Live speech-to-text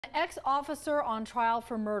Ex-officer on trial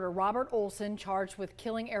for murder, Robert Olsen, charged with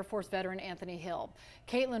killing Air Force veteran Anthony Hill.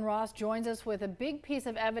 Caitlin Ross joins us with a big piece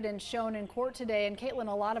of evidence shown in court today. And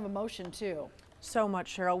Caitlin, a lot of emotion, too. So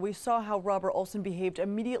much, Cheryl. We saw how Robert Olsen behaved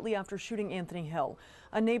immediately after shooting Anthony Hill.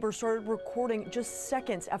 A neighbor started recording just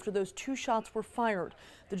seconds after those two shots were fired.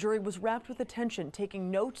 The jury was wrapped with attention, taking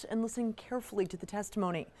notes and listening carefully to the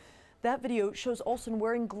testimony. That video shows Olsen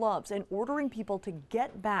wearing gloves and ordering people to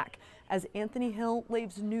get back as Anthony Hill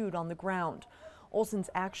lays nude on the ground. Olsen's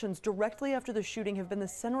actions directly after the shooting have been the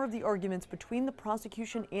center of the arguments between the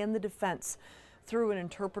prosecution and the defense. Through an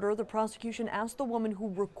interpreter, the prosecution asked the woman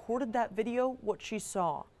who recorded that video what she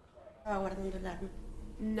saw.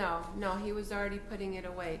 No, he was already putting it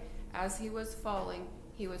away. As he was falling,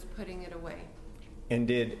 he was putting it away. And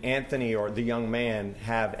did Anthony or the young man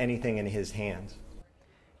have anything in his hands?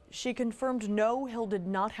 She confirmed no, Hill did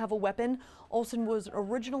not have a weapon. Olsen was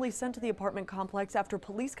originally sent to the apartment complex after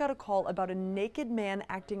police got a call about a naked man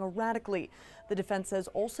acting erratically. The defense says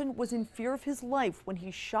Olsen was in fear of his life when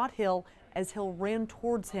he shot Hill as Hill ran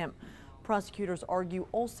towards him. Prosecutors argue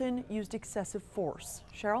Olsen used excessive force.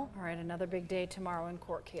 Cheryl? All right, another big day tomorrow in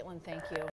court. Caitlin, thank you.